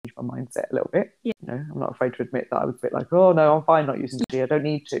my mindset a little bit. Yeah. You know, I'm not afraid to admit that I was a bit like, oh no, I'm fine not using technology, I don't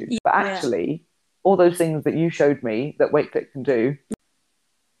need to. But actually, all those things that you showed me that WakeFit can do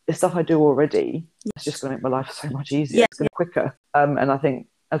is stuff I do already. It's just going to make my life so much easier. It's going to be quicker. And I think,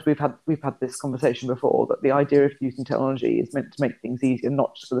 as we've had this conversation before, that the idea of using technology is meant to make things easier,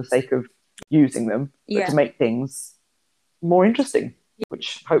 not just for the sake of using them, but to make things more interesting,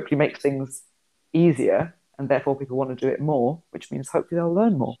 which hopefully makes things easier, and therefore people want to do it more, which means hopefully they'll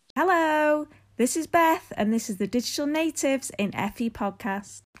learn more. Hello, this is Beth, and this is the Digital Natives in FE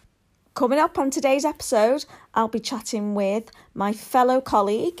podcast. Coming up on today's episode, I'll be chatting with my fellow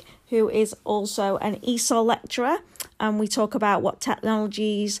colleague, who is also an ESOL lecturer, and we talk about what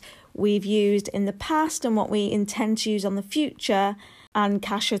technologies we've used in the past and what we intend to use on the future. And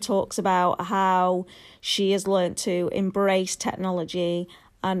Kasia talks about how she has learnt to embrace technology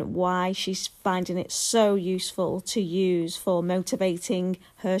and why she's finding it so useful to use for motivating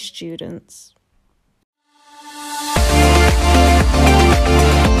her students.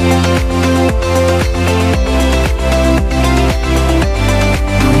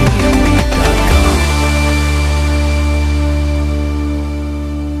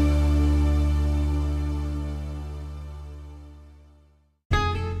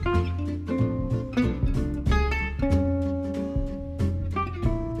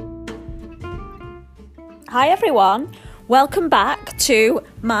 Hi everyone, welcome back to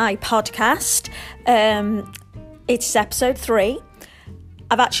my podcast. It's episode 3.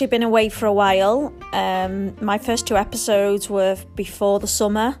 I've actually been away for a while. My first 2 episodes were before the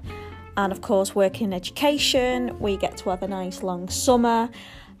summer, and of course working in education, we get to have a nice long summer,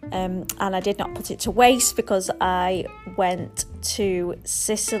 and I did not put it to waste because I went to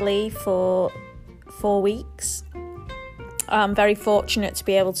Sicily for 4 weeks. I'm very fortunate to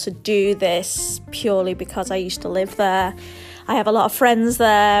be able to do this purely because I used to live there. I have a lot of friends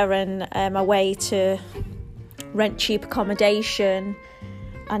there, and a way to rent cheap accommodation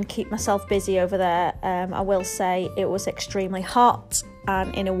and keep myself busy over there. I will say it was extremely hot,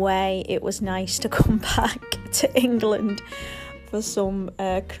 and in a way it was nice to come back to England for some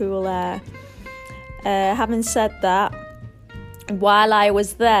cool air. Having said that, while I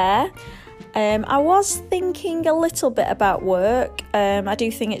was there, I was thinking a little bit about work. I do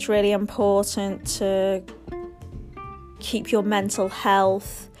think it's really important to keep your mental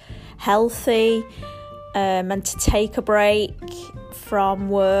health healthy, and to take a break from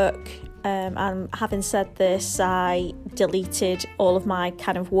work. And having said this, I deleted all of my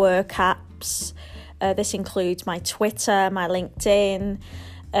kind of work apps. This includes my Twitter, my LinkedIn,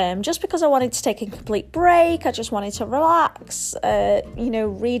 just because I wanted to take a complete break. I just wanted to relax,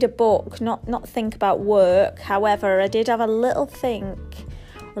 read a book, not think about work. However, I did have a little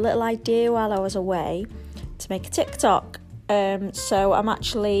idea while I was away to make a TikTok. So I'm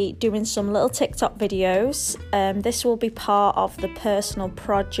actually doing some little TikTok videos. This will be part of the personal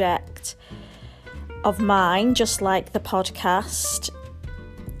project of mine, just like the podcast,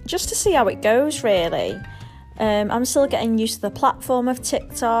 just to see how it goes, really. I'm still getting used to the platform of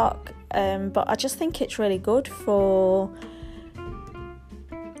TikTok, but I just think it's really good for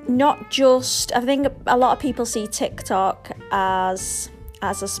not just... I think a lot of people see TikTok as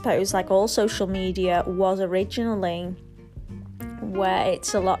I suppose like all social media was originally, where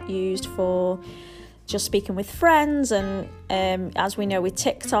it's a lot used for just speaking with friends, and as we know with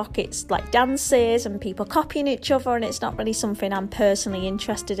TikTok, it's like dances and people copying each other, and it's not really something I'm personally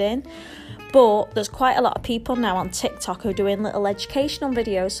interested in. But there's quite a lot of people now on TikTok who are doing little educational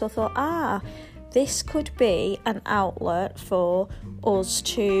videos, so I thought, this could be an outlet for us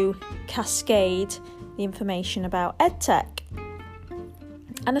to cascade the information about EdTech.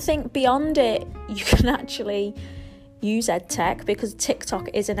 And I think beyond it, you can actually use EdTech, because TikTok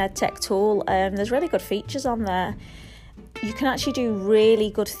is an EdTech tool. There's really good features on there. You can actually do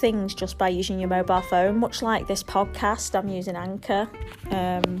really good things just by using your mobile phone, much like this podcast. I'm using Anchor.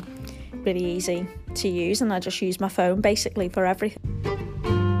 Really easy to use, and I just use my phone basically for everything.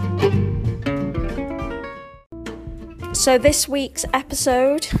 So this week's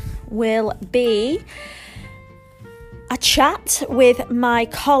episode will be a chat with my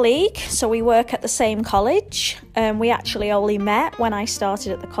colleague. So we work at the same college. We actually only met when I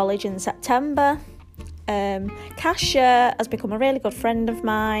started at the college in September. Kasia has become a really good friend of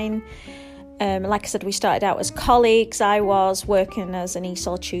mine. Like I said, we started out as colleagues. I was working as an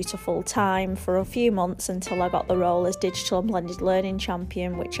ESOL tutor full-time for a few months until I got the role as Digital and Blended Learning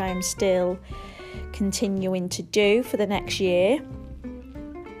Champion, which I am still continuing to do for the next year.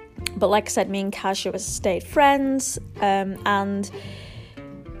 But like I said, me and Kasia stayed friends, and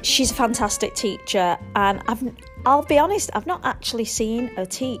she's a fantastic teacher, and I'll be honest, I've not actually seen her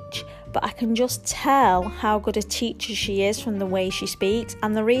teach, but I can just tell how good a teacher she is from the way she speaks.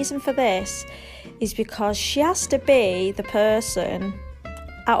 And the reason for this is because she has to be the person,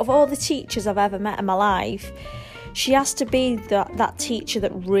 out of all the teachers I've ever met in my life, she has to be that teacher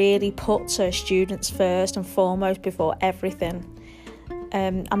that really puts her students first and foremost before everything.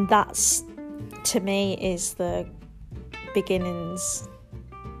 And that's, to me, is the beginnings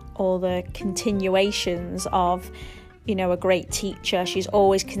or the continuations of, you know, a great teacher. She's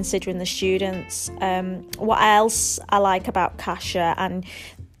always considering the students. What else I like about Kasia, and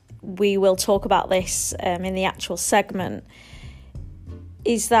we will talk about this in the actual segment,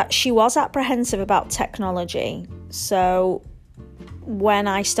 is that she was apprehensive about technology. So when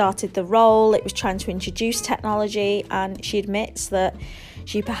I started the role, it was trying to introduce technology, and she admits that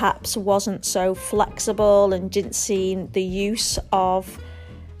she perhaps wasn't so flexible and didn't see the use of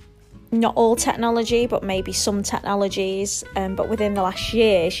not all technology, but maybe some technologies. But within the last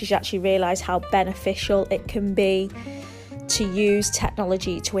year, she's actually realised how beneficial it can be to use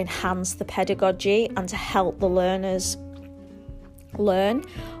technology to enhance the pedagogy and to help the learners learn.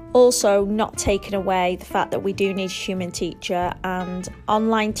 Also, not taking away the fact that we do need a human teacher, and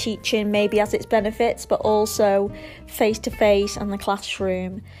online teaching maybe has its benefits, but also face-to-face and the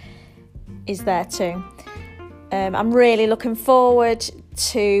classroom is there too. I'm really looking forward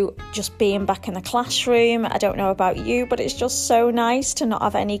to just being back in the classroom. I don't know about you, but it's just so nice to not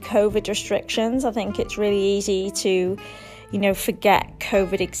have any COVID restrictions. I think it's really easy to, you know, forget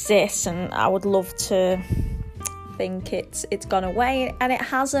COVID exists, and I would love to think it's gone away, and it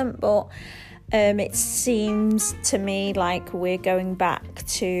hasn't, but it seems to me like we're going back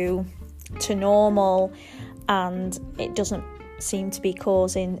to normal, and it doesn't seem to be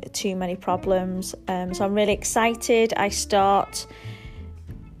causing too many problems. So I'm really excited. I start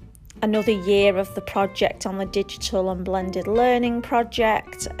another year of the project on the digital and blended learning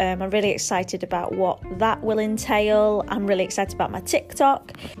project. I'm really excited about what that will entail. I'm really excited about my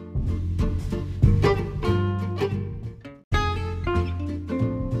TikTok.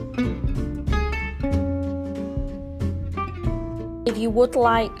 If you would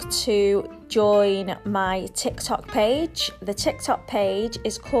like to join my TikTok page, the TikTok page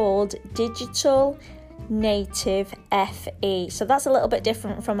is called Digital Native FE. So that's a little bit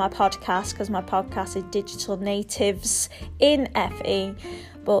different from my podcast, because my podcast is Digital Natives in FE,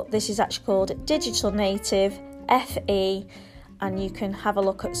 but this is actually called Digital Native FE, and you can have a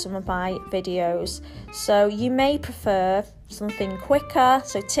look at some of my videos. So you may prefer something quicker,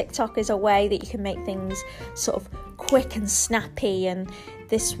 so TikTok is a way that you can make things sort of quick and snappy, and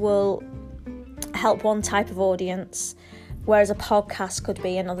this will help one type of audience, whereas a podcast could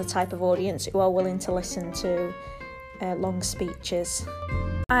be another type of audience who are willing to listen to long speeches.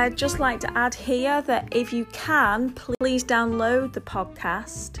 I'd just like to add here that if you can, please download the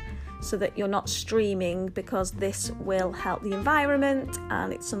podcast so that you're not streaming, because this will help the environment,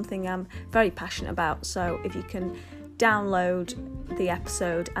 and it's something I'm very passionate about. So if you can download the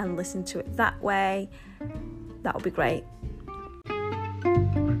episode and listen to it that way, that would be great.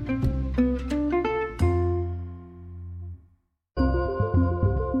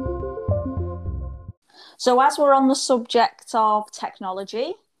 So as we're on the subject of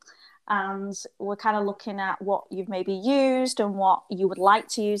technology, and we're kind of looking at what you've maybe used and what you would like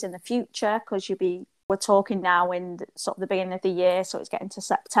to use in the future, because we're talking now in sort of the beginning of the year, so it's getting to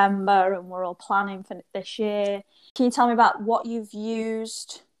September and we're all planning for this year. Can you tell me about what you've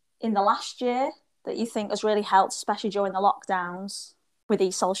used in the last year that you think has really helped, especially during the lockdowns, with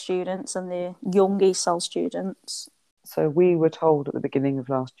ESOL students and the young ESOL students? So we were told at the beginning of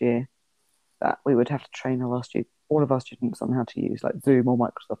last year that we would have to train all of our students on how to use like Zoom or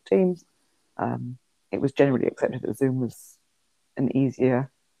Microsoft Teams. It was generally accepted that Zoom was an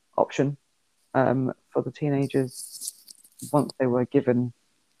easier option for the teenagers once they were given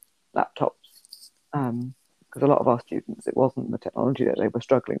laptops, because a lot of our students, it wasn't the technology that they were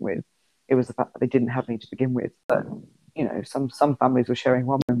struggling with, it was the fact that they didn't have any to begin with. But you know, some families were sharing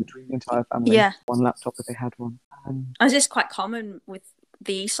one room between the entire family, one laptop if they had one. Is this quite common with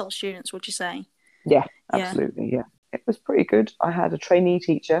the ESOL students, would you say? Yeah, absolutely, yeah. It was pretty good. I had a trainee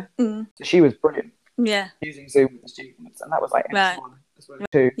teacher, so she was brilliant. Yeah. Using Zoom with the students, and that was like right. as well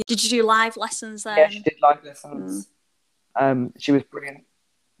too. Did you do live lessons then? Yeah, she did live lessons. She was brilliant.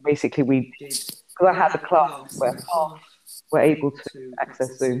 Basically, because I had a class where half were able to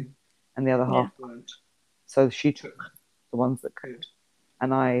access Zoom and the other half weren't. So she took the ones that could,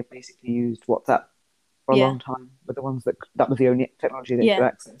 and I basically used WhatsApp for a long time with the ones that was the only technology they could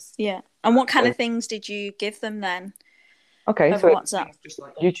access. Yeah. And what kind of things did you give them then? Okay, over so WhatsApp. it's just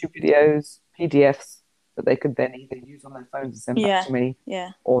like YouTube videos, PDFs that they could then either use on their phones and send back to me,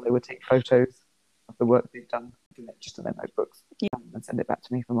 or they would take photos of the work they've done, just in their notebooks, and send it back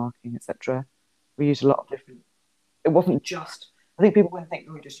to me for marking, etc. We used a lot of different. It wasn't just. I think people would think,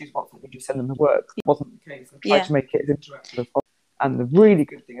 oh, we just use WhatsApp, we just send them the work. It wasn't the case. I tried to make it as interactive as possible. And the really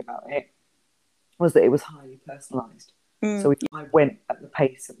good thing about it was that it was highly personalised. So I went at the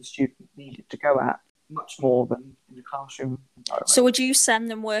pace that the student needed to go at, much more than in the classroom environment. So would you send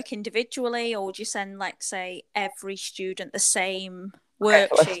them work individually, or would you send, like, say, every student the same worksheet?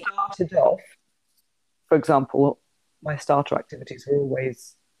 So I started off, for example, my starter activities were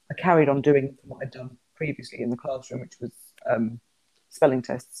always, I carried on doing what I'd done previously in the classroom, which was spelling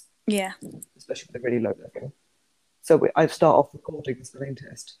tests. Yeah. Especially with a really low level. So I'd start off recording the spelling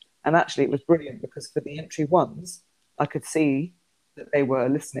test. And actually it was brilliant because for the entry ones, I could see that they were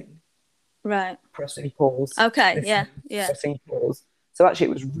listening. Right. Pressing pause. Okay, listening, yeah. Pressing pause. So actually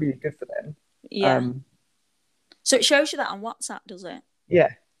it was really good for them. Yeah. So it shows you that on WhatsApp, does it? Yeah.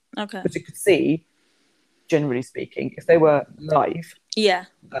 Okay. But you could see, generally speaking, if they were live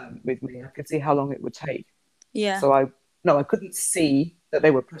with me, I could see how long it would take. Yeah. So I couldn't see that they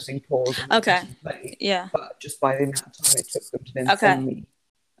were pressing pause and pressing play. Yeah. But just by the amount of time it took them to then send me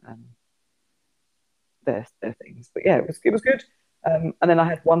their things. But yeah, it was good. And then I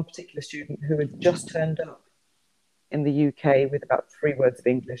had one particular student who had just turned up in the UK with about 3 words of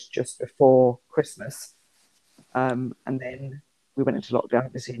English just before Christmas. And then we went into lockdown,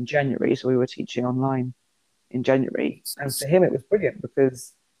 obviously, in January. So we were teaching online in January. And for him, it was brilliant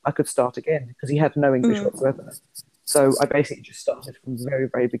because I could start again because he had no English whatsoever. So I basically just started from the very,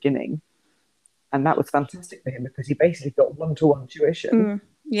 very beginning. And that was fantastic for him because he basically got one-to-one tuition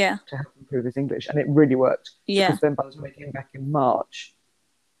to help improve his English. And it really worked. Yeah. Because then by the time I came back in March,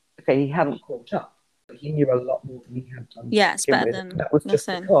 he hadn't caught up, but he knew a lot more than he had done. Yeah, it's better than that was just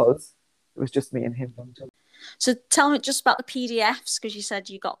because it was just me and him one-to-one. So tell me just about the PDFs, because you said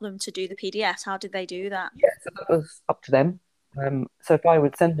you got them to do the PDFs. How did they do that? Yeah, so that was up to them. So if I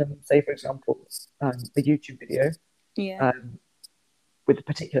would send them, say, for example, a YouTube video with a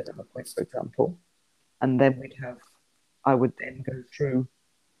particular number of points, for example, and then I would then go through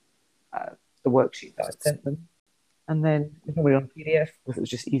the worksheet that I'd sent them, and then we can put it on PDF because it was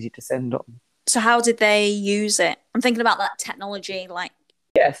just easy to send on. So how did they use it? I'm thinking about that technology, like...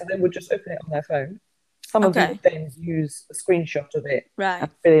 Yeah, so they would just open it on their phone. Some of them would then use a screenshot of it and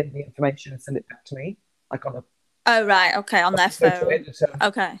fill in the information and send it back to me, like on a... Oh, right, okay, on their phone.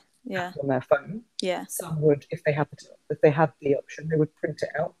 Okay, yeah. On their phone. Yeah. Some would, if they had the option, they would print it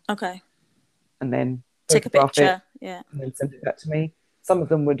out. Okay. And then take a picture, and then send it back to me. Some of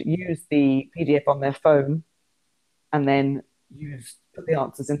them would use the PDF on their phone and then put the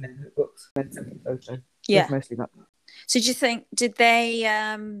answers in their notebooks and then send me a photo. Yeah. It's mostly like that. So do you think, did they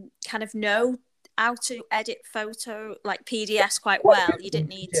kind of know how to edit photo, like PDFs quite well? You didn't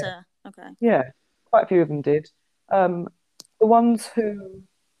need to... Okay. Yeah, quite a few of them did. The ones who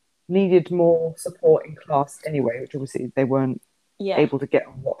needed more support in class anyway, which obviously they weren't able to get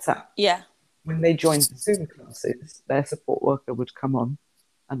on WhatsApp. Yeah. When they joined the Zoom classes, their support worker would come on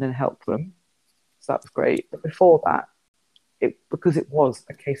and then help them. So that was great. But before that, because it was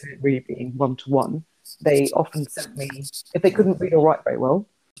a case of it really being one-to-one, they often sent me, if they couldn't read or write very well,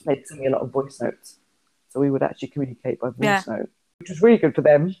 they'd send me a lot of voice notes. So we would actually communicate by voice note, which was really good for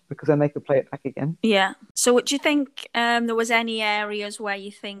them because then they could play it back again. Yeah. So do you think there was any areas where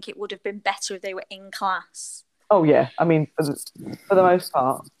you think it would have been better if they were in class? Oh, yeah. I mean, for the most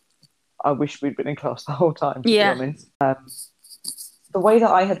part, I wish we'd been in class the whole time, to be honest. The way that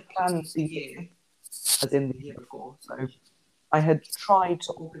I had planned the year, as in the year before, so I had tried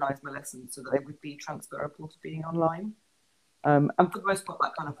to organise my lessons so that they would be transferable to being online. And for the most part,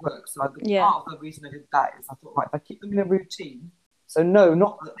 that kind of works. So part of the reason I did that is I thought, right, if I keep them in a routine, so no,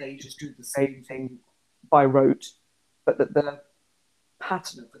 not that they just do the same thing by rote, but that the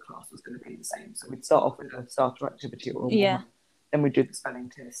pattern of the class was going to be the same. So we'd start off with a starter activity or a warm-up, then we'd do the spelling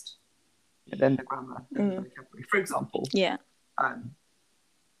test, and then the grammar, then the vocabulary, for example. Yeah.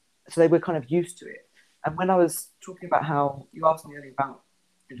 So they were kind of used to it. And when I was talking about how you asked me earlier about,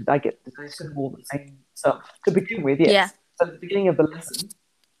 did I send them all the same stuff to begin with? Yes. Yeah. So at the beginning of the lesson,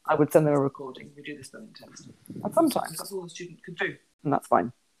 I would send them a recording. We do the spelling test. And sometimes that's all the student could do, and that's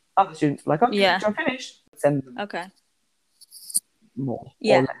fine. Other students were like, okay, I'm finished. Send them more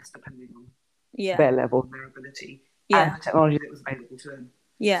or less, depending on their level and their ability and the technology that was available to them.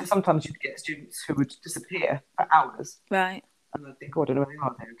 Yeah. So sometimes you'd get students who would disappear for hours. Right. And I'd think, oh, I don't know where they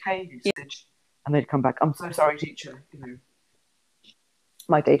are. They're okay. And they'd come back. I'm so sorry, teacher.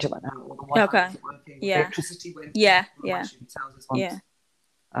 my data ran out, or the Wi-Fi wasn't working, or the electricity went out for my students' houses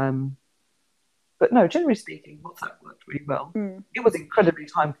once. But no, generally speaking, WhatsApp worked really well. It was incredibly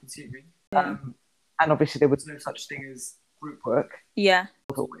time consuming. And obviously there was no such thing as group work. It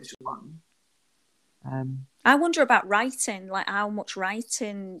was always just one. I wonder about writing, like how much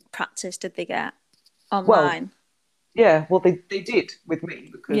writing practice did they get online? Well, they did with me,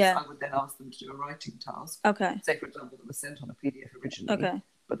 because I would then ask them to do a writing task. Say, for example, that was sent on a PDF originally.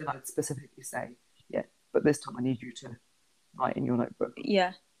 But then I'd specifically say, but this time I need you to write in your notebook.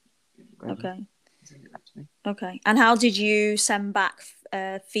 Send it back to me. And how did you send back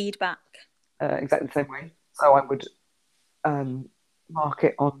feedback? Exactly the same way. So I would mark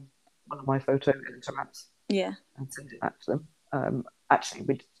it on one of my photo editor apps. And send it back to them.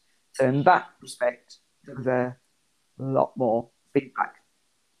 Actually, so in that respect, there was a lot more feedback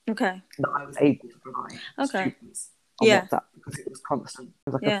that I was able to provide to students on WhatsApp, because it was constant.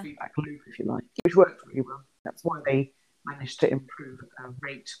 It was like a feedback loop, if you like, which worked really well. That's why they managed to improve at a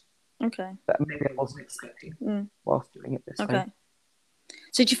rate that maybe I wasn't expecting whilst doing it this way.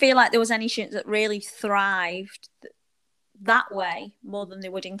 So do you feel like there was any students that really thrived that way more than they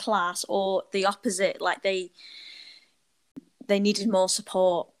would in class, or the opposite, like they needed more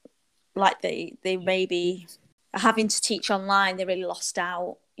support, like they maybe having to teach online, they really lost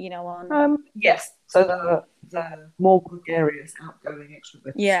out, on... Yes, so the more gregarious, outgoing,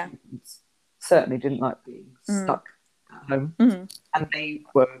 extroverted students certainly didn't like being stuck at home, and they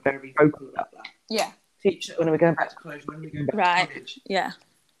were very vocal about that. Teacher, when are we going back to college? When are we going back to college?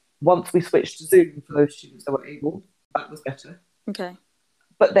 Once we switched to Zoom for those students that were able, that was better.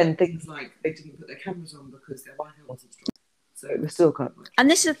 But then things like they didn't put their cameras on because their Wi-Fi wasn't strong. So it was still kind of like... And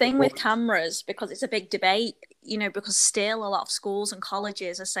this is the thing with cameras, because it's a big debate, because still a lot of schools and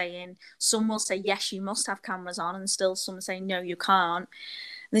colleges are saying, some will say, yes, you must have cameras on, and still some say, no, you can't.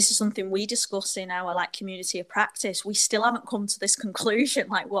 And this is something we discuss in our community of practice. We still haven't come to this conclusion,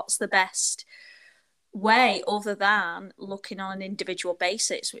 what's the best way, other than looking on an individual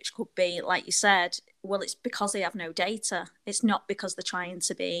basis, which could be, like you said, well, it's because they have no data. It's not because they're trying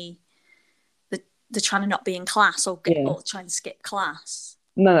to not be in class, or trying to skip class.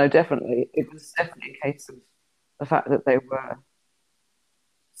 No, definitely. It was definitely a case of the fact that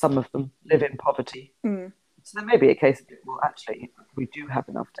some of them live in poverty. So there may be a case of, well, actually, we do have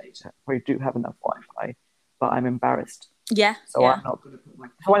enough data, we do have enough Wi-Fi, but I'm embarrassed. So I'm not going to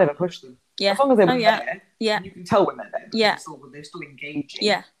put so I never push them. As long as they were there, and you can tell when they're there. They're still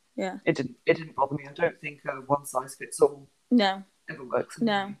engaging. It didn't bother me. I don't think a one size fits all. Ever works.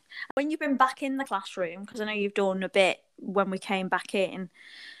 No. When you've been back in the classroom, because I know you've done a bit when we came back in,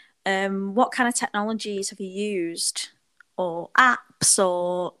 what kind of technologies have you used, or apps,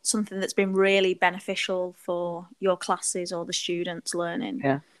 or something that's been really beneficial for your classes or the students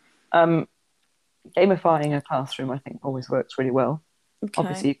learning? Gamifying a classroom, I think, always works really well.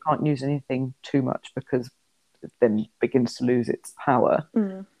 Obviously, you can't use anything too much, because it then begins to lose its power.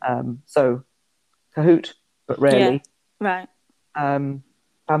 So Kahoot, but rarely.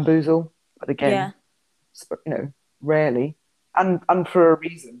 Bamboozle, but again, rarely, and for a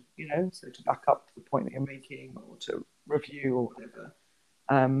reason, so to back up the point that you're making, or to review, or whatever,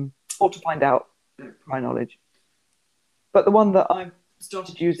 or to find out prior knowledge. But the one that I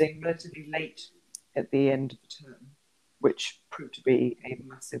started using relatively late at the end of the term, which proved to be a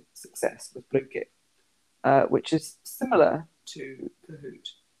massive success, was BlueKit, which is similar to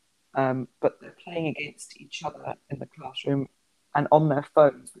Kahoot, but they're playing against each other in the classroom and on their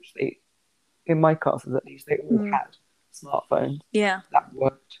phones, which they, in my classes at least, they all had smartphones. That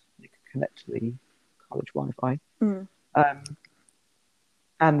worked. They could connect to the college Wi-Fi.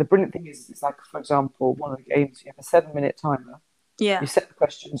 And the brilliant thing is, it's like, for example, one of the games, you have a 7-minute timer. You set the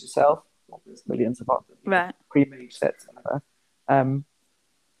questions yourself. Well, there's millions of other pre-made sets, whatever.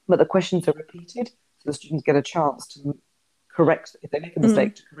 But the questions are repeated, so the students get a chance to correct, if they make a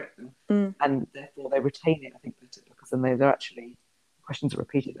mistake, to correct them, and therefore they retain it, I think, better, because then they're actually, questions are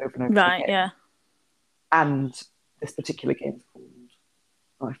repeated over and over again. And this particular game is called,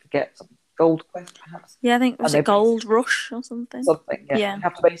 I forget, something, Gold Quest, perhaps? I think, was it Gold Rush or something? Something, You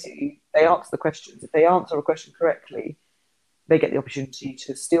have to basically, they answer the questions. If they answer a question correctly, they get the opportunity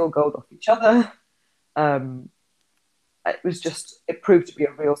to steal gold off each other. It proved to be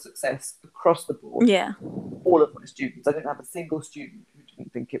a real success across the board. All of my students. I didn't have a single student who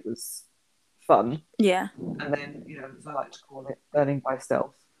didn't think it was fun. And then, as I like to call it, learning by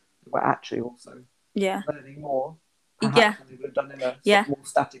stealth. We're actually also learning more. Perhaps than they would have done in a more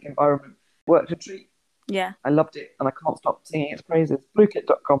static environment. Worked a treat. I loved it, and I can't stop singing its praises.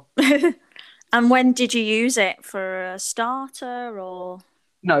 BlueKit.com. And when did you use it? For a starter, or?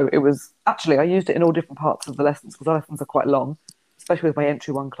 No, it was actually, I used it in all different parts of the lessons because the lessons are quite long, especially with my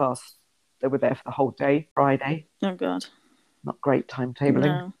entry one class. They were there for the whole day, Friday. Oh, God. Not great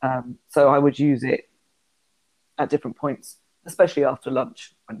timetabling. No. So I would use it at different points, especially after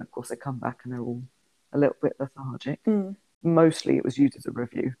lunch, when, of course, they come back and they're all a little bit lethargic. Mostly it was used as a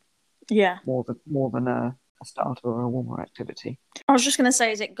review. Yeah. More than a starter or a warmer activity. I was just going to say,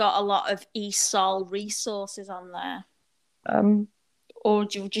 has it got a lot of ESOL resources on there? Or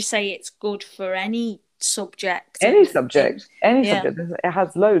would you say it's good for any subject? Any subject. It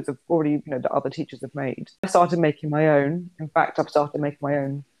has loads of already, that other teachers have made. I started making my own. In fact, I've started making my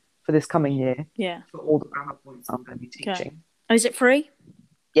own for this coming year. Yeah. For all the grammar points I'm going to be teaching. Okay. And is it free?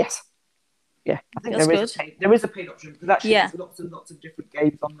 Yes. Yeah, I think That's there is a paid option because actually there's lots and lots of different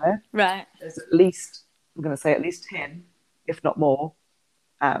games on there. Right. There's at least 10, if not more.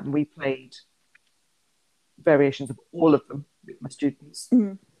 We played variations of all of them with my students.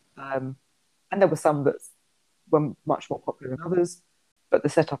 And there were some that were much more popular than others, but the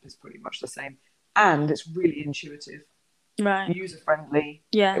setup is pretty much the same. And it's really intuitive. Right. User-friendly.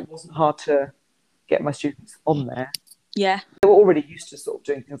 Yeah. It wasn't hard to get my students on there. Yeah. They were already used to sort of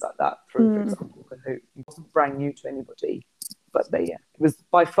doing things like that through, for example, Kahoot. It wasn't brand new to anybody, but it was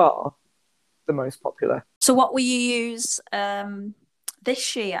by far the most popular. So what will you use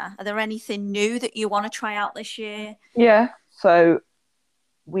this year? Are there anything new that you want to try out this year? Yeah, so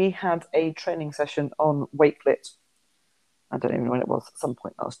we had a training session on Wakelet. I don't even know when it was, at some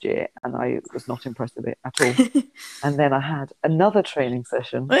point last year, and I was not impressed with it at all. And then I had another training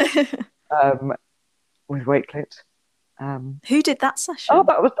session with Wakelet. Who did that session? Oh,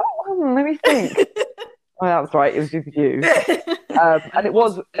 that was that one. Let me think. Oh, that was right. It was with you. And it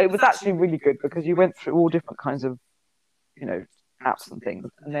was actually really good because you went through all different kinds of, apps and things.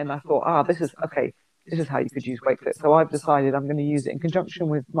 And then I thought, this is okay. This is how you could use Wakelet. So I've decided I'm going to use it in conjunction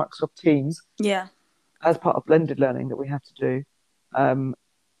with Microsoft Teams. Yeah. As part of blended learning that we have to do,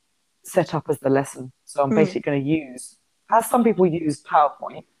 set up as the lesson. So I'm basically going to use, as some people use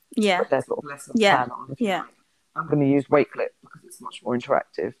PowerPoint, yeah, their sort of lesson plan on. Yeah. I'm going to use Wakelet because it's much more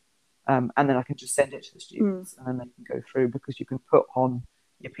interactive. And then I can just send it to the students and then they can go through because you can put on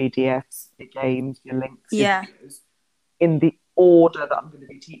your PDFs, your games, your links, your videos in the order that I'm going to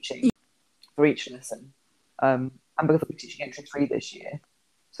be teaching for each lesson. And because I'll be teaching Ep.3 this year,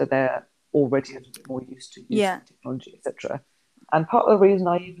 so they're already a little bit more used to using technology, etc. And part of the reason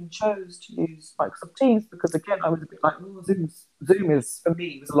I even chose to use Microsoft Teams because again I was a bit like, Zoom is for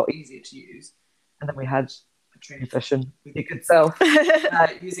me was a lot easier to use. And then we had a training session with your good self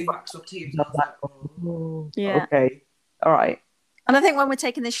using Microsoft Teams. And I was like, okay, all right. And I think when we're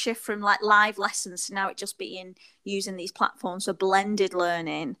taking this shift from like live lessons to now it just being using these platforms for blended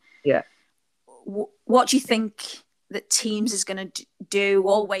learning, what do you think that Teams is going to do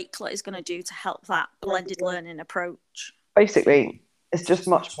or Wakelet is going to do to help that blended learning approach? Basically, it's just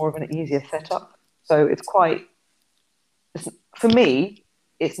much more of an easier setup. So for me,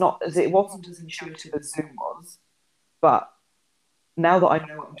 it wasn't as intuitive as Zoom was, but now that I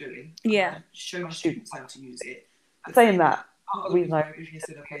know what I'm doing, I show my students how to use it. And saying that, part of the reason I originally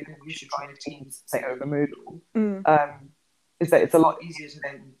said, okay, then we should try Teams, say over Moodle, is that it's a lot easier to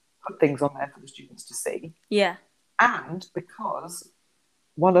then put things on there for the students to see. Yeah. And because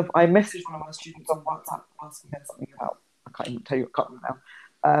I messaged one of my students on WhatsApp asking them something about, I can't even tell you, I can't remember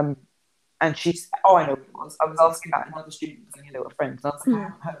now. And I know what it was. I was asking about another student because I knew they were friends. And I was like, I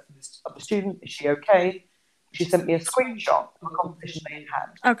haven't heard from this other student. Is she okay? She sent me a screenshot of a conversation they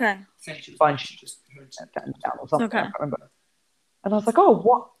had. Okay. Saying she was fine. She just sent down or something. Okay. I can't remember. And I was like,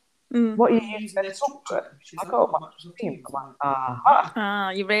 what? What are you using there to talk to her? She's like, Microsoft Teams. I'm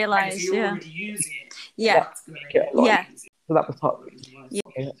like, you realise, if you're already using it, yeah. That's going to make it a lot easier. So that was part of the reason why I thought,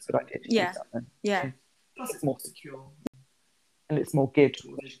 okay, that's a good idea to use that then. Yeah. Plus it's more secure. And it's more geared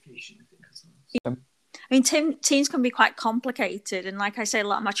towards education, I think, as well. I mean, Teams can be quite complicated. And like I say, a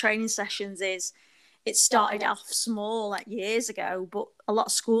lot of my training sessions it started off small like years ago, but a lot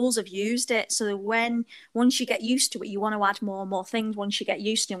of schools have used it. So once you get used to it, you want to add more and more things once you get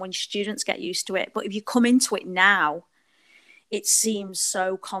used to it, and when your students get used to it. But if you come into it now, it seems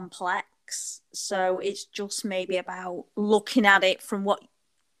so complex. So it's just maybe about looking at it from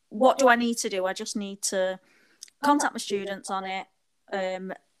what do I need to do? I just need to contact my students on it,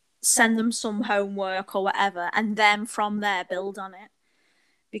 send them some homework or whatever, and then from there build on it.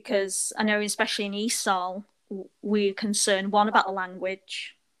 Because I know, especially in ESOL, we're concerned, one, about the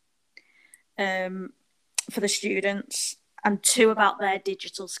language for the students, and two, about their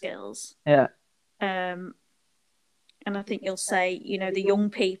digital skills. Yeah. And I think you'll say, the young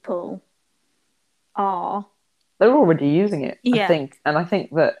people are they're already using it, Yeah. I think. And I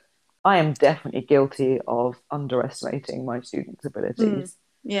think that I am definitely guilty of underestimating my students' abilities.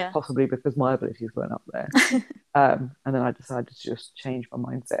 Yeah. Possibly because my abilities weren't up there. And then I decided to just change my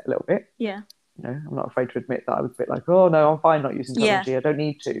mindset a little bit. Yeah. You know, I'm not afraid to admit that I was a bit like, oh no, I'm fine not using technology. I don't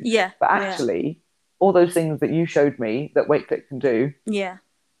need to. Yeah. But actually, all those things that you showed me that WakeFit can do,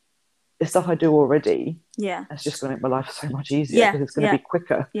 is stuff I do already. Yeah. It's just going to make my life so much easier because it's going to be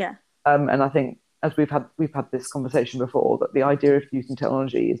quicker. Yeah. And I think, as we've had this conversation before, that the idea of using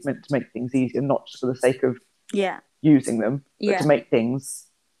technology is meant to make things easier, not just for the sake of using them, but to make things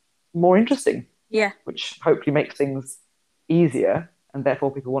more interesting. Yeah. Which hopefully makes things easier, and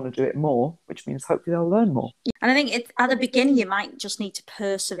therefore people want to do it more, which means hopefully they'll learn more. And I think at the beginning you might just need to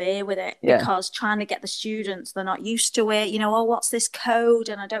persevere with it, because trying to get the students, they're not used to it. You know, oh, what's this code?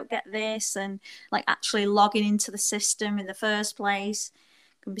 And I don't get this. And like actually logging into the system in the first place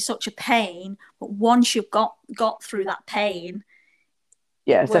can be such a pain. But once you've got through that pain,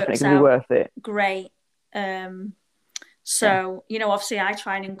 it's definitely going to be worth it. Great. So, you know, obviously I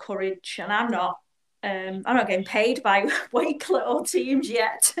try and encourage, and I'm not getting paid by Wakelet or Teams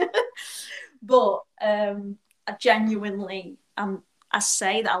yet, but I genuinely, I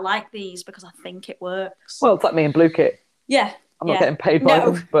say that I like these because I think it works. Well, it's like me and Blue Kit. Yeah. I'm not getting paid by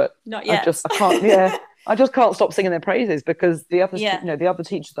them, but not yet. I just can't stop singing their praises, because the other, the other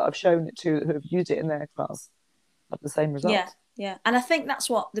teachers that I've shown it to who have used it in their class have the same results. Yeah. And I think that's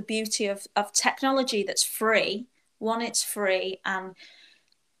what the beauty of technology that's free. One, it's free, and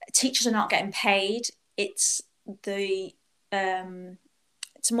teachers are not getting paid. It's it's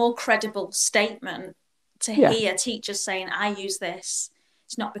a more credible statement to hear teachers saying, I use this.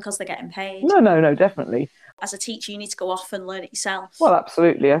 It's not because they're getting paid. No, definitely. As a teacher, you need to go off and learn it yourself. Well,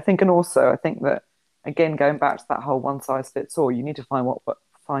 absolutely. I think, and also I think that, again, going back to that whole one size fits all, you need to find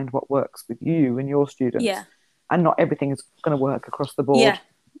what works with you and your students. Yeah. And not everything is going to work across the board.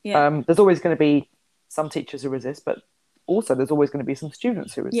 Yeah. There's always going to be some teachers who resist, but also there's always going to be some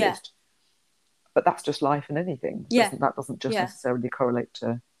students who resist. Yeah. But that's just life in anything. That doesn't just necessarily correlate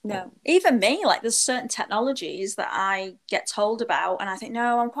to... No. Even me, like there's certain technologies that I get told about and I think,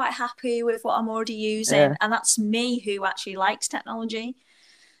 no, I'm quite happy with what I'm already using. Yeah. And that's me who actually likes technology.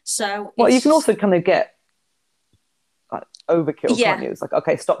 So... Well, you can also kind of get like overkill, can't you? It's like,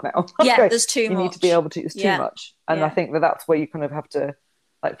 okay, stop now. Yeah, there's too much. You need to be able to... It's too much. And I think that's where you kind of have to...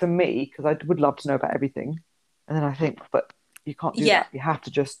 Like for me, because I would love to know about everything. And then I think, but you can't do that. You have to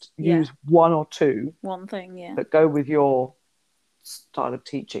just use one or two. One thing, that go with your style of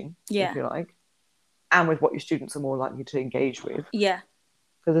teaching, if you like, and with what your students are more likely to engage with. Yeah.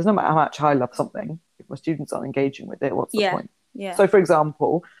 Because there's no matter how much I love something, if my students aren't engaging with it, what's the point? Yeah. So, for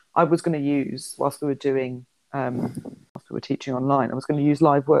example, I was going to use, whilst we were doing, whilst we were teaching online, I was going to use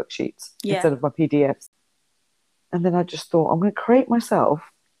live worksheets instead of my PDFs. And then I just thought, I'm going to create myself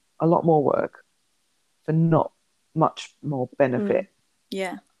a lot more work for not much more benefit.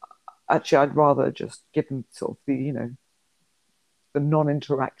 Yeah. Actually, I'd rather just give them sort of the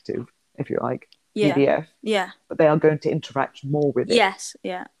non-interactive, if you like, PDF. Yeah. But they are going to interact more with it. Yes,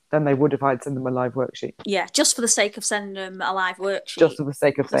 yeah. Than they would if I'd send them a live worksheet. Yeah, just for the sake of sending them a live worksheet. Just for the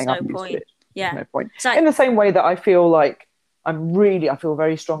sake of saying I've used it. Yeah. There's no point. So, in the same way that I feel like I feel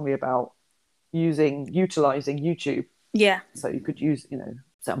very strongly about utilising YouTube. Yeah. So you could use,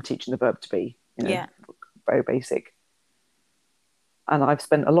 say I'm teaching the verb to be, very basic. And I've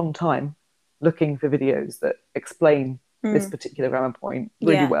spent a long time looking for videos that explain this particular grammar point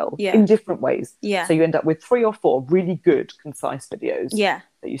really well in different ways. Yeah. So you end up with 3 or 4 really good, concise videos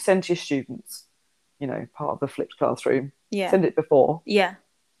that you send to your students, part of the flipped classroom. Yeah. Send it before. Yeah.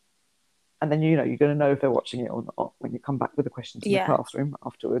 And then, you're going to know if they're watching it or not when you come back with the questions in the classroom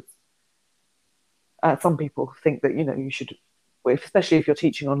afterwards. Some people think that, you should, especially if you're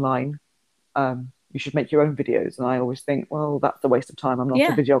teaching online, you should make your own videos. And I always think, well, that's a waste of time. I'm not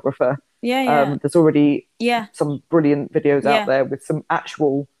a videographer. Yeah. There's already some brilliant videos out there with some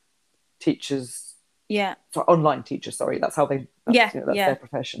actual teachers. Yeah. Sorry, online teachers, sorry. That's how that's their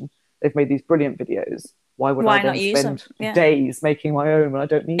profession. They've made these brilliant videos. Why would I then spend days making my own when I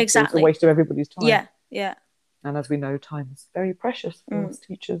don't need to? It's a waste of everybody's time. Yeah, yeah. And as we know, time is very precious for us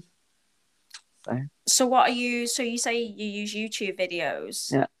teachers. So what are you? So you say you use YouTube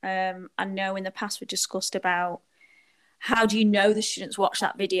videos. Yeah. I know in the past we discussed about how do you know the students watch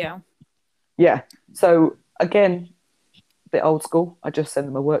that video? Yeah. So again, a bit old school. I just send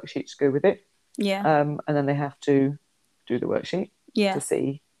them a worksheet to go with it. Yeah. And then they have to do the worksheet to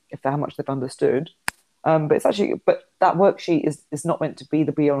see how much they've understood. But that worksheet is not meant to be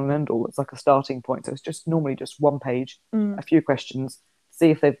the be all and end all. It's like a starting point. So it's just normally just one page, a few questions. See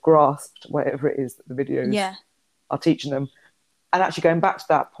if they've grasped whatever it is that the videos are teaching them. And actually going back to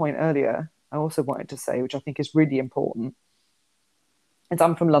that point earlier, I also wanted to say, which I think is really important, is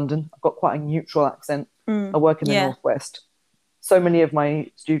I'm from London. I've got quite a neutral accent. I work in the Northwest. So many of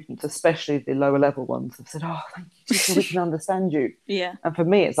my students, especially the lower level ones, have said, oh, thank you, teacher, we can understand you. Yeah. And for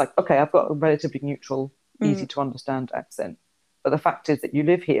me, it's like, okay, I've got a relatively neutral, easy to understand accent. But the fact is that you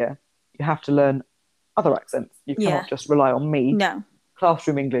live here, you have to learn other accents. You cannot just rely on me. No.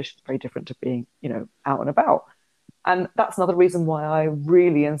 Classroom English is very different to being, out and about. And that's another reason why I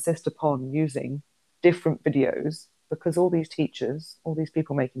really insist upon using different videos, because all these teachers, all these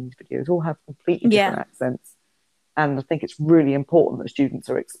people making these videos all have completely different accents. And I think it's really important that students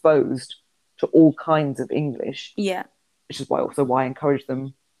are exposed to all kinds of English. Yeah. Which is why I encourage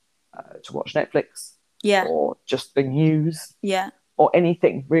them to watch Netflix. Yeah. Or just the news. Yeah. Or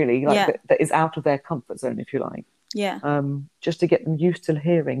anything really that is out of their comfort zone, if you like. Yeah. Just to get them used to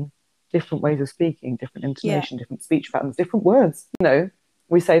hearing different ways of speaking, different intonation, different speech patterns, different words.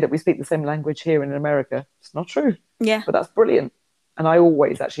 We say that we speak the same language here in America. It's not true. Yeah. But that's brilliant. And I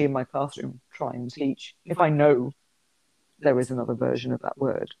always actually in my classroom try and teach, if I know there is another version of that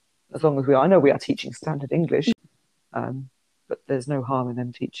word, as long as I know we are teaching standard English, but there's no harm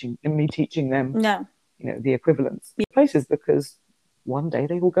in me teaching them the equivalents places, because one day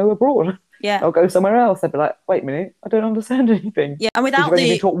they will go abroad. Yeah. They'll go somewhere else. They'll be like, wait a minute, I don't understand anything. Yeah. And without you've only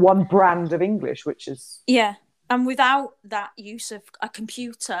been taught one brand of English, which is and without that use of a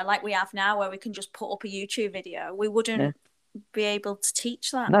computer like we have now, where we can just put up a YouTube video, we wouldn't be able to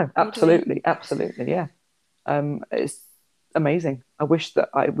teach that. No, absolutely, yeah. It's amazing. I wish that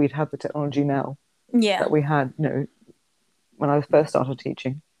we'd had the technology now. Yeah. That we had, when I first started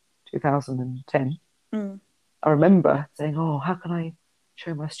teaching, 2010. I remember saying, "Oh, how can I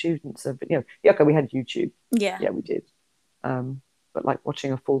show my students a video?" Yeah, okay, we had YouTube. Yeah, we did. But like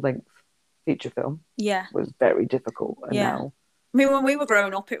watching a full-length feature film, was very difficult. And now, I mean, when we were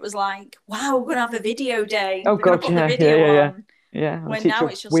growing up, it was like, "Wow, we're gonna have a video day." Oh God, put the video on. Yeah. When now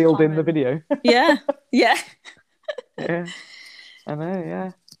it's just wheeled common. in the video. Yeah. Yeah. I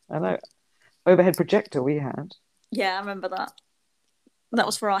know. Overhead projector we had. Yeah, I remember that. That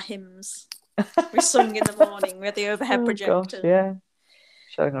was for our hymns. We sung in the morning. We had the overhead projector. Gosh, yeah.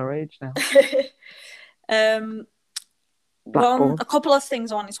 Showing our age now. A couple of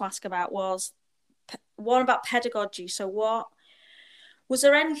things I wanted to ask about was one about pedagogy. So was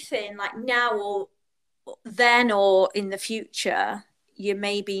there anything like now or then or in the future you're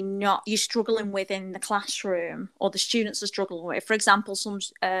struggling with in the classroom, or the students are struggling with? For example, some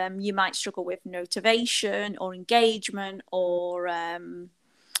you might struggle with motivation or engagement or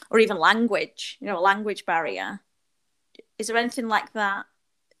even language, a language barrier. Is there anything like that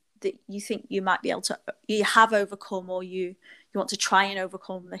you think you might be able to, you have overcome, or you want to try and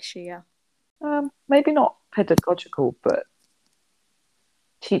overcome this year? Maybe not pedagogical, but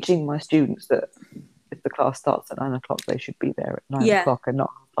teaching my students that if the class starts at 9 o'clock, they should be there at 9 o'clock and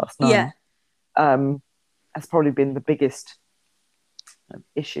not 9:30. Has probably been the biggest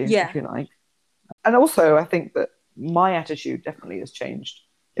issue, if you like. And also, I think that my attitude definitely has changed.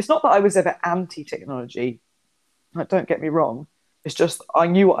 It's not that I was ever anti-technology. Like, don't get me wrong. It's just I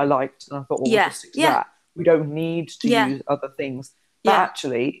knew what I liked, and I thought, well, we'll just stick to that. We don't need to use other things. But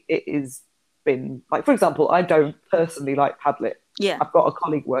actually, it has been, like, for example, I don't personally like Padlet. I've got a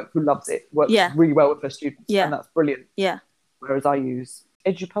colleague who loves it, works really well with her students, and that's brilliant. Whereas I use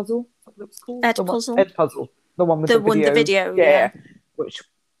Edupuzzle, what it was called? Edpuzzle, the one with the video. Which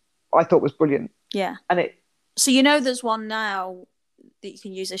I thought was brilliant. Yeah. And so there's one now that you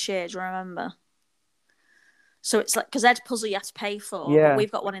can use as shared, remember? So it's like, because Edpuzzle you have to pay for, but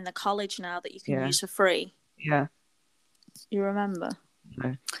we've got one in the college now that you can use for free. Yeah. You remember?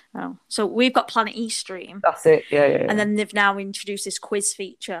 No. Oh, so we've got Planet eStream. That's it. Yeah. And then they've now introduced this quiz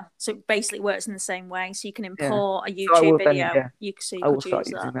feature, so it basically works in the same way. So you can import a YouTube video. I will start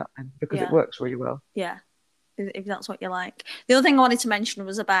using that then, because it works really well. Yeah, if that's what you like. The other thing I wanted to mention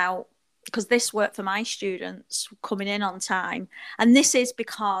was about, because this worked for my students coming in on time, and this is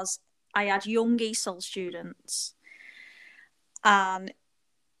because I had young ESOL students, and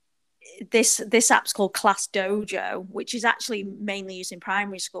this app's called Class Dojo, which is actually mainly used in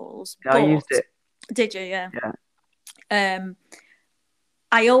primary schools. Yeah, I used it. Did you? Yeah. I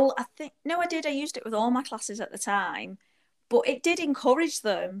did. I used it with all my classes at the time, but it did encourage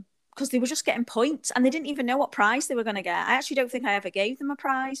them because they were just getting points and they didn't even know what prize they were going to get. I actually don't think I ever gave them a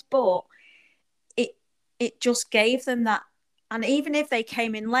prize, but it just gave them that And even if they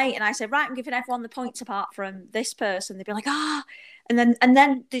came in late and I said, right, I'm giving everyone the points apart from this person, they'd be like, and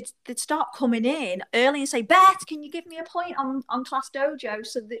then they'd start coming in early and say, Beth, can you give me a point on Class Dojo?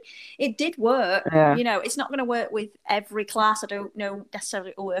 So that it did work. Yeah. You know, it's not going to work with every class. I don't know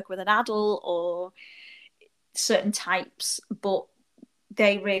necessarily it'll work with an adult or certain types, but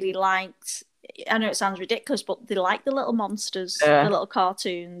they really liked, I know it sounds ridiculous, but they like the little monsters, the little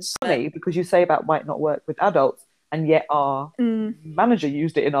cartoons. Funny, because you say about might not work with adults, and yet our manager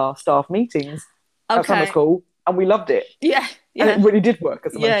used it in our staff meetings at summer school, and we loved it. Yeah. And it really did work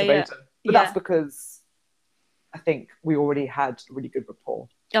as a motivator. But that's Yeah. because I think we already had a really good rapport.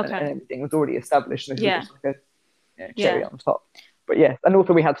 Okay. And everything was already established. And it was just like a cherry Yeah. on top. But yeah, and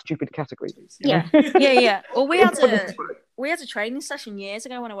also we had stupid categories. Yeah. Yeah. Well, we had a training session years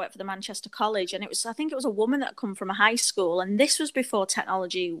ago when I worked for the Manchester College, and I think it was a woman that had come from a high school, and this was before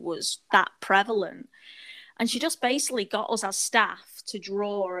technology was that prevalent. And she just basically got us as staff to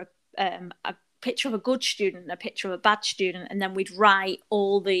draw a picture of a good student and a picture of a bad student, and then we'd write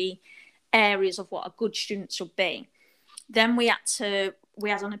all the areas of what a good student should be. Then we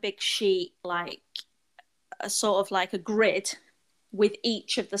had on a big sheet like a sort of like a grid with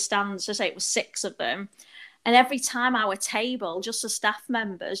each of the stands, so say it was 6 of them. And every time our table, just as staff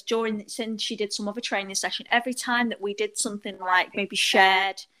members, since she did some other training session, every time that we did something like maybe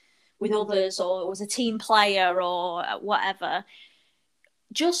shared with others or it was a team player or whatever,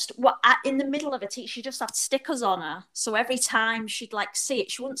 just in the middle of it, she just had stickers on her. So every time she'd like see it,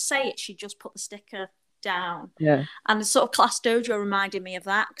 she wouldn't say it, she'd just put the sticker down. Yeah. And the sort of Class Dojo reminded me of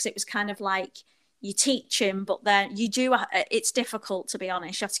that, because it was kind of like you teach him, but then it's difficult, to be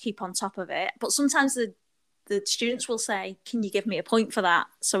honest. You have to keep on top of it. But sometimes the students will say, can you give me a point for that?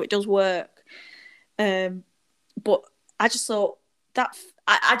 So it does work. But I just thought that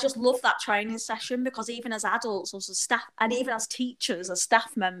I just love that training session, because even as adults, as staff, and even as teachers, as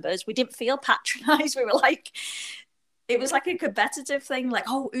staff members, we didn't feel patronized. We were like, it was like a competitive thing, like,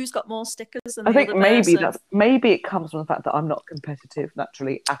 oh, who's got more stickers than the other person? Maybe it comes from the fact that I'm not competitive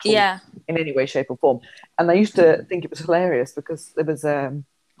naturally at all, in any way, shape or form. And I used to think it was hilarious because there was a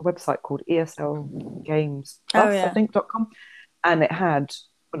website called ESOL Games Plus, I think .com, and it had,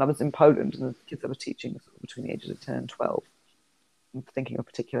 when I was in Poland, and the kids I was teaching between the ages of 10 and 12, I'm thinking of a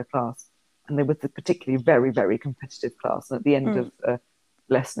particular class, and there was a particularly very, very competitive class, and at the end of a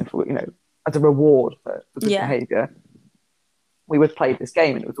lesson, as a reward for good behaviour, we would play this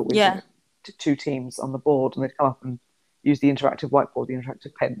game, and it was always 2 teams on the board, and they'd come up and use the interactive whiteboard, the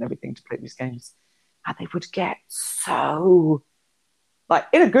interactive pen and everything to play these games, and they would get so, like,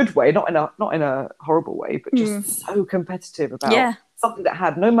 in a good way, not in a horrible way, but just so competitive about something that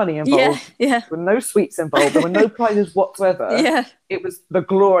had no money involved, there were no sweets involved, there were no prizes whatsoever. It was the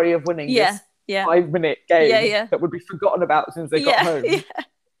glory of winning this 5-minute game that would be forgotten about as soon as they got home.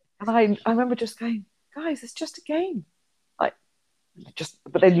 And I remember just going, guys, it's just a game. Like,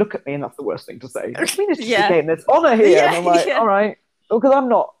 but they look at me, and that's the worst thing to say. I mean, it's just a game. There's honour here. And I'm like, all right. Because I'm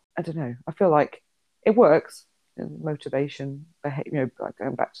not, I don't know. I feel like it works. Motivation, behavior, like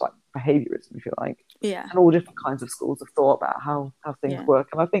going back to like behaviorism, if you like. And all different kinds of schools have thought about how things work.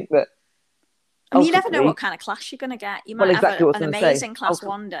 And I think that you never know what kind of class you're going to get. You might have an amazing class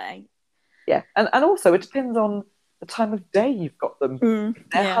one day. Yeah. And also it depends on the time of day you've got them. If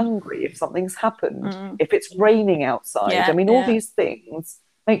they're hungry, if something's happened, if it's raining outside. I mean, all these things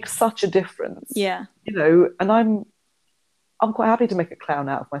make such a difference. And I'm quite happy to make a clown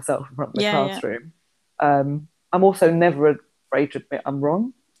out of myself in front of the classroom. I'm also never afraid to admit I'm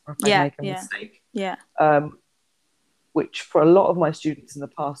wrong, or if I make a mistake. Which for a lot of my students in the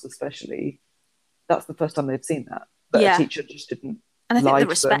past, especially, that's the first time they've seen that a teacher just didn't lie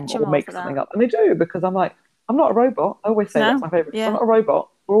to them or make something up. And they do, because I'm like, I'm not a robot. I always say that's my favourite. I'm not a robot.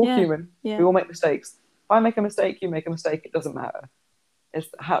 We're all human. We all make mistakes. If I make a mistake, you make a mistake, it doesn't matter. It's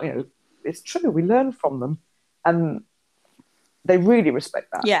how, it's true. We learn from them. And they really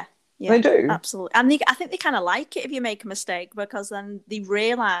respect that. They do. Absolutely. And I think they kind of like it if you make a mistake, because then they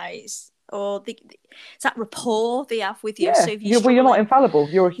realise, or it's that rapport they have with you. So if you're not infallible.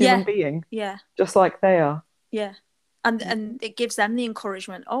 You're a human being. Just like they are. And it gives them the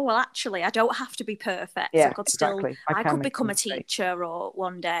encouragement. Oh, well, actually, I don't have to be perfect. I could become a teacher or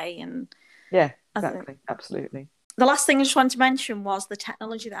one day. And absolutely. The last thing I just wanted to mention was the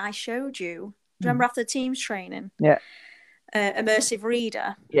technology that I showed you. Do you remember after the Teams training? Immersive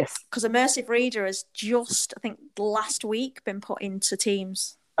Reader. Yes. Because Immersive Reader has just, I think, last week been put into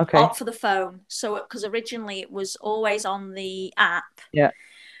Teams. Okay. For the phone. So, because originally it was always on the app.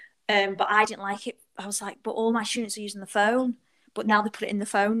 But I didn't like it. I was like, but all my students are using the phone. But now they put it in the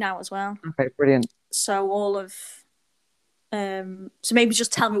phone now as well. Okay, brilliant. So all of So maybe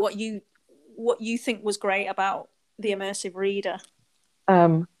just tell me what you think was great about the immersive reader. Do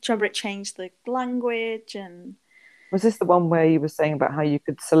you remember it changed the language? And was this the one where you were saying about how you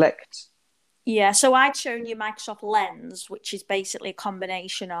could select? Yeah, so I'd shown you Microsoft Lens, which is basically a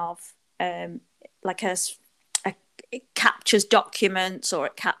combination of like it captures documents or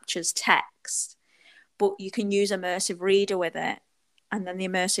it captures text, but you can use immersive reader with it, and then the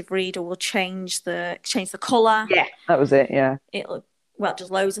immersive reader will change the color. Yeah, that was it. Yeah, it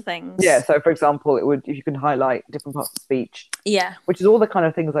does loads of things. Yeah, so for example, it would, if you can highlight different parts of speech. Yeah, which is all the kind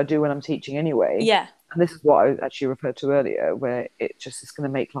of things I do when I'm teaching anyway. Yeah, and this is what I actually referred to earlier, where it just is going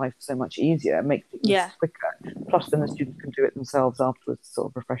to make life so much easier, make things quicker. Plus, then the students can do it themselves afterwards, to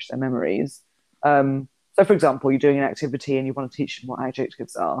sort of refresh their memories. So, for example, you're doing an activity and you want to teach them what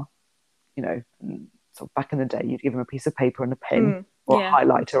adjectives are. You know, and sort of back in the day, you'd give them a piece of paper and a pen or a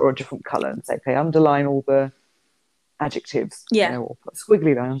highlighter or a different colour and say, okay, underline all the adjectives, you know, or put a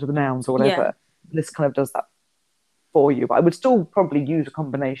squiggly line under the nouns or whatever. And this kind of does that for you. But I would still probably use a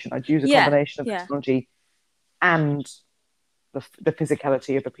combination. I'd use a combination of technology and the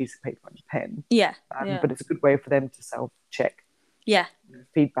physicality of a piece of paper and a pen. But it's a good way for them to self-check.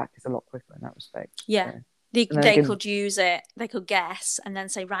 Feedback is a lot quicker in that respect. They could use it, they could guess and then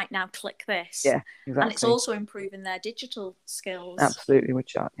say, right, now click this. Exactly. And it's also improving their digital skills. Absolutely,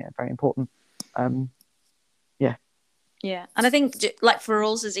 which are very important. And I think, like, for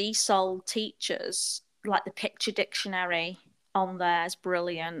us as ESOL teachers, like the picture dictionary on there is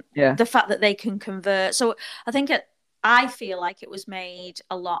brilliant. The fact that they can convert. So I feel like it was made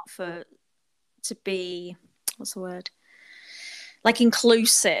a lot to be, what's the word? Like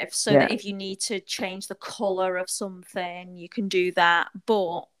inclusive, so that if you need to change the colour of something, you can do that.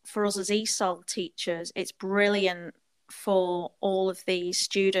 But for us as ESOL teachers, it's brilliant for all of these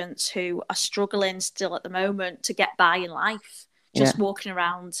students who are struggling still at the moment to get by in life, just walking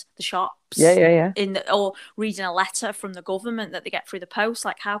around the shops, or reading a letter from the government that they get through the post.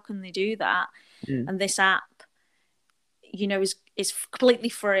 Like, how can they do that? And this app, you know, is completely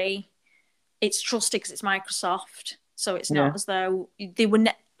free. It's trusted because it's Microsoft. So it's not as though they would.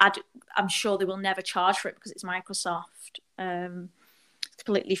 I'm sure they will never charge for it because it's Microsoft. It's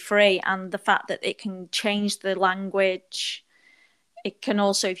completely free, and the fact that it can change the language, it can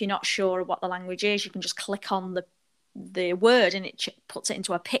also, if you're not sure what the language is, you can just click on the word and it puts it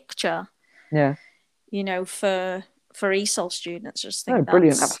into a picture. You know, for ESOL students, just think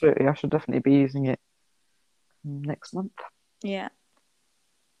brilliant. Absolutely, I should definitely be using it next month.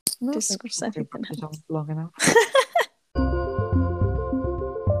 Discuss anything long enough.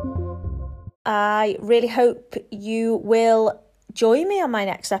 I really hope you will join me on my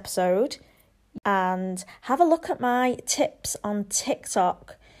next episode and have a look at my tips on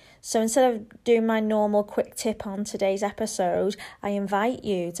TikTok. So instead of doing my normal quick tip on today's episode, I invite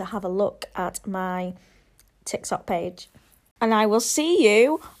you to have a look at my TikTok page. And I will see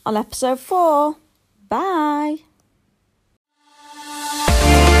you on episode 4. Bye.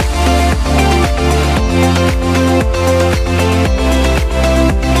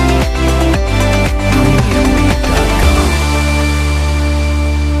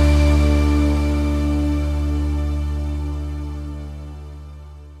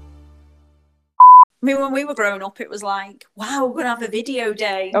 I mean, when we were growing up, it was like, wow, we're going to have a video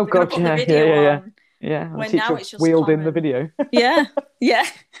day. Oh, God, put the video on. When now it's just wheeled in the video. Yeah.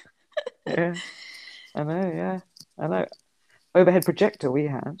 I know. Overhead projector we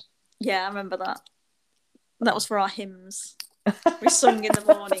had. Yeah, I remember that. That was for our hymns. We sung in the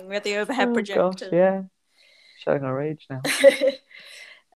morning. We had the overhead projector. Gosh, showing our age now.